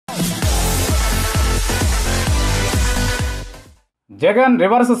Jagan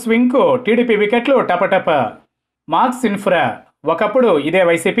reverse స్వింగ్కు TDP వికెట్లు టపటప. Marks infra ఒకప్పుడు ఇదే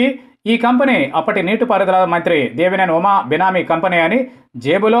వైసీపీ. ఈ కంపెనీ అప్పటి నీటిపారుదల మంత్రి దేవినేని ఉమా బినామీ కంపెనీ అని,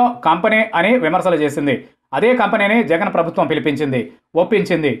 జేబులో కంపెనీ అని విమర్శలు చేసింది. అదే కంపెనీని జగన్ ప్రభుత్వం పిలిపించింది,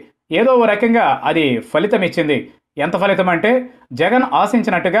 ఒప్పించింది. ఏదో ఓ రకంగా అది ఫలితం ఇచ్చింది. ఎంత ఫలితం అంటే జగన్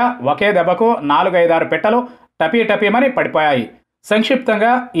ఆశించినట్టుగా ఒకే దెబ్బకు 4-5-6 పెట్టలు టపీమని పడిపోయాయి.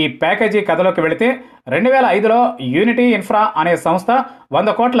 సంక్షిప్తంగా ఈ ప్యాకేజీ కథలోకి వెళితే 2005లో యూనిటీ ఇన్ఫ్రా అనే సంస్థ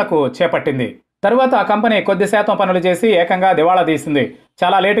 100 కోట్లకు చేపట్టింది. తరువాత ఆ కంపెనీ కొద్ది శాతం పనులు చేసి ఏకంగా దివాళా తీసింది.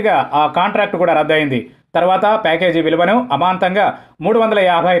 చాలా లేటుగా ఆ కాంట్రాక్ట్ కూడా రద్దయింది. తర్వాత ప్యాకేజీ విలువను అమాంతంగా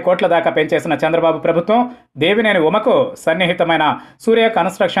 350 కోట్ల దాకా పెంచేసిన చంద్రబాబు ప్రభుత్వం దేవినేని ఉమకు సన్నిహితమైన సూర్య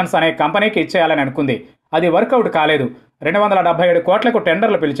కన్స్ట్రక్షన్స్ అనే కంపెనీకి ఇచ్చేయాలని అనుకుంది. అది వర్కౌట్ కాలేదు. 277 కోట్లకు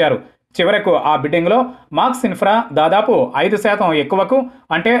టెండర్లు పిలిచారు. చివరకు ఆ బిడ్డింగ్లో మార్క్స్ ఇన్ఫ్రా దాదాపు 5% ఎక్కువకు,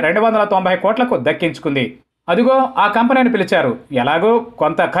 అంటే 290 కోట్లకు దక్కించుకుంది. అదిగో ఆ కంపెనీని పిలిచారు. ఎలాగో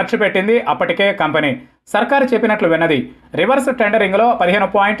కొంత ఖర్చు పెట్టింది అప్పటికే కంపెనీ. సర్కారు చెప్పినట్లు విన్నది. రివర్స్ టెండరింగ్లో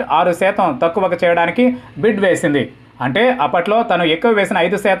 15.6% తక్కువకు చేయడానికి బిడ్ వేసింది. అంటే అప్పట్లో తను ఎక్కువ వేసిన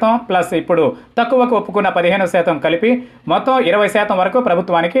 5% ప్లస్ ఇప్పుడు తక్కువకు ఒప్పుకున్న 15% కలిపి మొత్తం 20% వరకు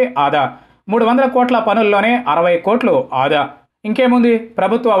ప్రభుత్వానికి ఆదా. 300 కోట్ల పనుల్లోనే 60 కోట్లు ఆదా. ఇంకేముంది,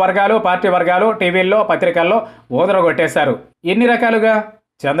 ప్రభుత్వ వర్గాలు, పార్టీ వర్గాలు టీవీల్లో, పత్రికల్లో ఊదరగొట్టేశారు. ఎన్ని రకాలుగా?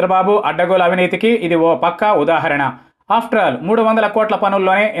 చంద్రబాబు అడ్డగోలు అవినీతికి ఇది ఓ పక్కా ఉదాహరణ. ఆఫ్టర్ ఆల్ 300 కోట్ల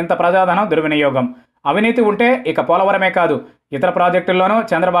పనుల్లోనే ఇంత ప్రజాధనం దుర్వినియోగం. అవినీతి ఉంటే ఇక పోలవరమే కాదు, ఇతర ప్రాజెక్టుల్లోనూ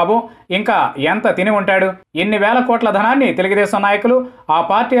చంద్రబాబు ఇంకా ఎంత తిని ఉంటాడు? ఇన్ని వేల కోట్ల ధనాన్ని తెలుగుదేశం నాయకులు, ఆ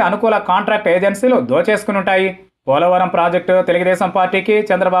పార్టీ అనుకూల కాంట్రాక్ట్ ఏజెన్సీలు దోచేసుకుని ఉంటాయి. పోలవరం ప్రాజెక్టు తెలుగుదేశం పార్టీకి,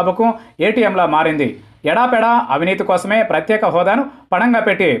 చంద్రబాబుకు ఏటీఎంలా మారింది. ఎడాపెడా అవినీతి కోసమే ప్రత్యేక హోదాను పణంగా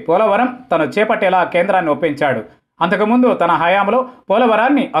పెట్టి పోలవరం తను చేపట్టేలా కేంద్రాన్ని ఒప్పించాడు. అంతకుముందు తన హయాంలో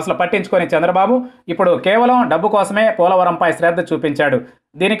పోలవరాన్ని అసలు పట్టించుకొని చంద్రబాబు ఇప్పుడు కేవలం డబ్బు కోసమే పోలవరంపై శ్రద్ధ చూపించాడు.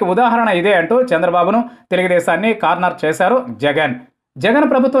 దీనికి ఉదాహరణ ఇదే అంటూ చంద్రబాబును, తెలుగుదేశాన్ని కార్నర్ చేశారు జగన్. జగన్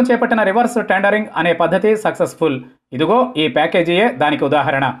ప్రభుత్వం చేపట్టిన రివర్స్ టెండరింగ్ అనే పద్ధతి సక్సెస్ఫుల్. ఇదిగో ఈ ప్యాకేజీయే దానికి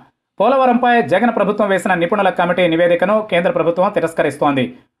ఉదాహరణ. పోలవరంపై జగన్ ప్రభుత్వం వేసిన నిపుణుల కమిటీ నివేదికను కేంద్ర ప్రభుత్వం తిరస్కరిస్తోంది.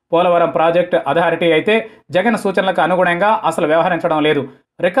 పోలవరం ప్రాజెక్టు అథారిటీ అయితే జగన్ సూచనలకు అనుగుణంగా అసలు వ్యవహరించడం లేదు.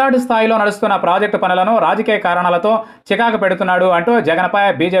 రికార్డు స్థాయిలో నడుస్తున్న ప్రాజెక్టు పనులను రాజకీయ కారణాలతో చికాకు పెడుతున్నాడు అంటూ జగన్పై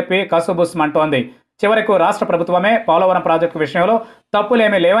బీజేపీ కసుబుస్మంటోంది. చివరకు రాష్ట్ర ప్రభుత్వమే పోలవరం ప్రాజెక్టు విషయంలో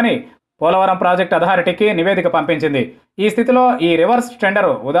తప్పులేమీ లేవని పోలవరం ప్రాజెక్టు అథారిటీకి నివేదిక పంపించింది. ఈ స్థితిలో ఈ రివర్స్ టెండర్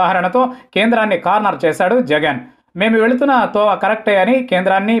ఉదాహరణతో కేంద్రాన్ని కార్నర్ చేశాడు జగన్. మేము వెళుతున్న తోవ కరెక్టే అని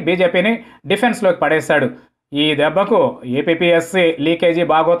కేంద్రాన్ని, బీజేపీని డిఫెన్స్లోకి పడేశాడు. ఈ దెబ్బకు ఏపీపీఎస్సీ లీకేజీ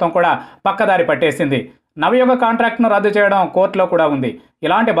భాగోతం కూడా పక్కదారి పట్టేసింది. నవయుగ కాంట్రాక్ట్ను రద్దు చేయడం కోర్టులో కూడా ఉంది.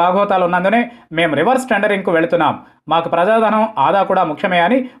 ఇలాంటి భాగోతాలు ఉన్నందునే మేము రివర్స్ టెండరింగ్కు వెళుతున్నాం, మాకు ప్రజాధనం ఆదా కూడా ముఖ్యమే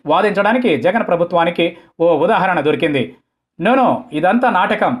అని వాదించడానికి జగన్ ప్రభుత్వానికి ఓ ఉదాహరణ దొరికింది. నోనో, ఇదంతా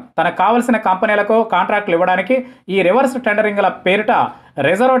నాటకం. తనకు కావలసిన కంపెనీలకు కాంట్రాక్టులు ఇవ్వడానికి ఈ రివర్స్ టెండరింగ్ల పేరిట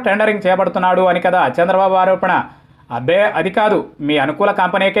రిజర్వ్ టెండరింగ్ చేయబడుతున్నాడు అని కదా చంద్రబాబు ఆరోపణ. అబ్బే అది కాదు, మీ అనుకూల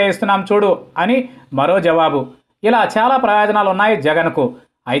కంపెనీకే ఇస్తున్నాం చూడు అని మరో జవాబు. ఇలా చాలా ప్రయోజనాలు ఉన్నాయి జగన్కు.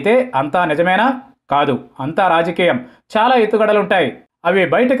 అయితే అంతా నిజమేనా? కాదు, అంతా రాజకీయం. చాలా ఎత్తుగడలుంటాయి, అవి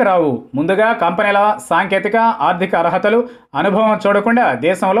బయటకు రావు. ముందుగా కంపెనీల సాంకేతిక, ఆర్థిక అర్హతలు, అనుభవం చూడకుండా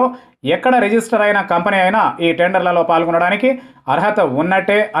దేశంలో ఎక్కడ రిజిస్టర్ అయిన కంపెనీ అయినా ఈ టెండర్లలో పాల్గొనడానికి అర్హత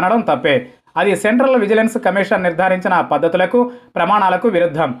ఉన్నట్టే అనడం తప్పే. అది సెంట్రల్ విజిలెన్స్ కమిషన్ నిర్ధారించిన పద్ధతులకు, ప్రమాణాలకు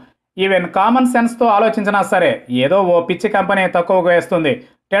విరుద్ధం. ఈవెన్ కామన్ సెన్స్తో ఆలోచించినా సరే ఏదో ఓ పిచ్చి కంపెనీ తక్కువగా వేస్తుంది,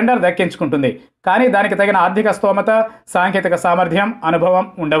 టెండర్ దక్కించుకుంటుంది. కానీ దానికి తగిన ఆర్థిక స్తోమత, సాంకేతిక సామర్థ్యం, అనుభవం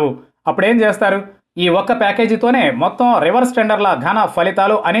ఉండవు. అప్పుడేం చేస్తారు? ఈ ఒక్క ప్యాకేజీతోనే మొత్తం రివర్స్ టెండర్ల ఘన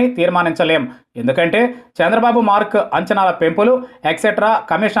ఫలితాలు అని తీర్మానించలేం. ఎందుకంటే చంద్రబాబు మార్క్ అంచనాల పెంపులు, ఎక్సెట్రా,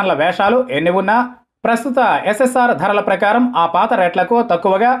 కమిషన్ల వేషాలు ఎన్ని ఉన్నా ప్రస్తుత ఎస్ఎస్ఆర్ ధరల ప్రకారం ఆ పాత రేట్లకు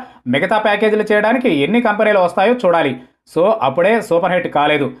తక్కువగా మిగతా ప్యాకేజీలు చేయడానికి ఎన్ని కంపెనీలు వస్తాయో చూడాలి. సో అప్పుడే సూపర్ హిట్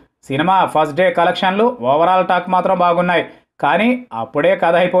కాలేదు. సినిమా ఫస్ట్ డే కలెక్షన్లు, ఓవరాల్ టాక్ మాత్రం బాగున్నాయి. కానీ అప్పుడే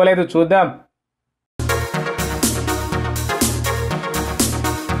కథ అయిపోలేదు, చూద్దాం.